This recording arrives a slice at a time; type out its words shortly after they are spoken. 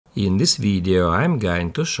In this video, I'm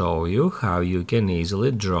going to show you how you can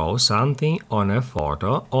easily draw something on a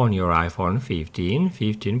photo on your iPhone 15,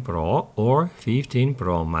 15 Pro or 15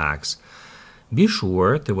 Pro Max. Be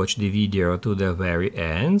sure to watch the video to the very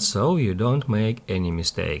end so you don't make any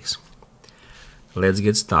mistakes. Let's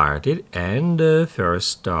get started, and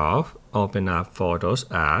first off, open up Photos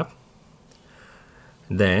app.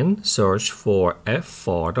 Then search for a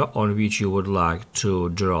photo on which you would like to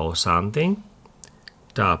draw something.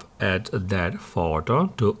 Tap at that photo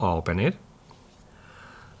to open it.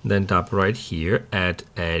 Then tap right here at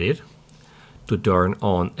Edit to turn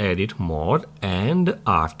on Edit mode, and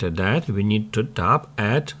after that we need to tap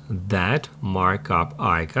at that markup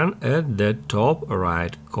icon at the top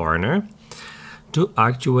right corner to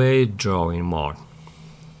activate drawing mode.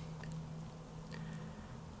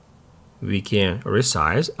 We can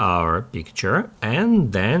resize our picture,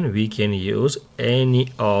 and then we can use any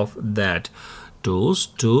of that tools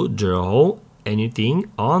to draw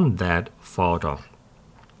anything on that photo.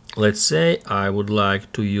 Let's say I would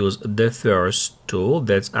like to use the first tool,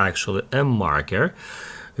 that's actually a marker.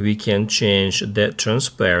 We can change the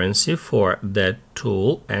transparency for that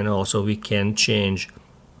tool, and also we can change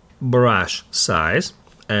brush size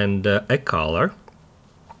and a color.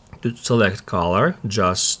 To select color,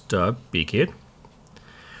 just pick it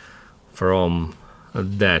from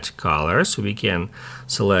that colors. We can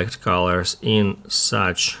select colors in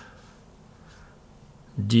such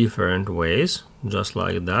different ways, just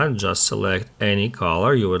like that. Just select any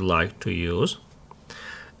color you would like to use,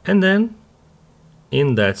 and then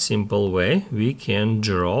in that simple way we can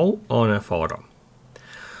draw on a photo.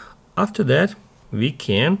 After that we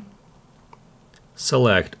can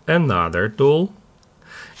select another tool.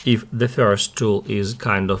 If the first tool is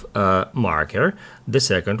kind of a marker, the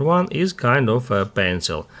second one is kind of a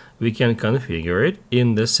pencil. We can configure it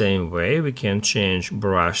in the same way. We can change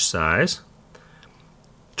brush size,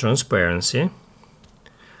 transparency,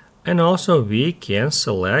 and also we can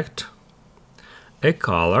select a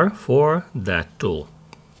color for that tool.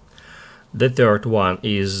 The third one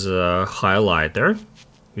is a highlighter.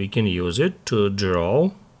 We can use it to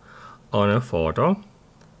draw on a photo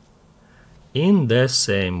in the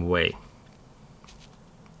same way.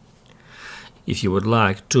 If you would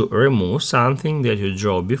like to remove something that you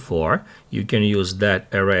drew before, you can use that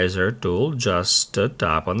eraser tool. Just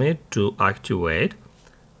tap on it to activate,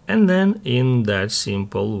 and then in that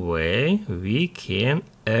simple way we can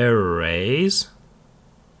erase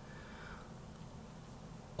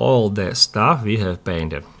all the stuff we have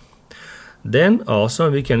painted. Then also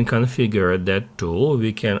we can configure that tool.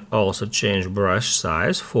 We can also change brush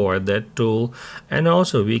size for that tool, and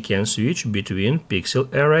also we can switch between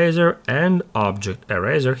pixel eraser and object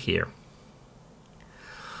eraser here.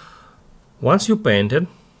 Once you painted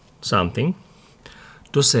something,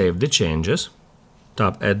 to save the changes,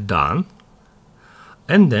 tap at Done,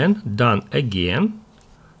 and then Done again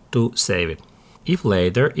to save it. If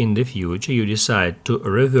later in the future you decide to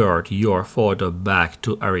revert your photo back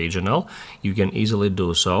to original, you can easily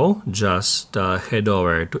do so. Just head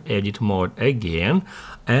over to Edit mode again,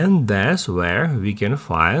 and that's where we can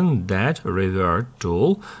find that Revert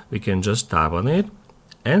tool. We can just tap on it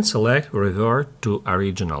and select Revert to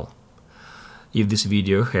Original. If this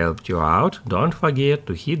video helped you out, don't forget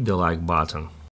to hit the like button.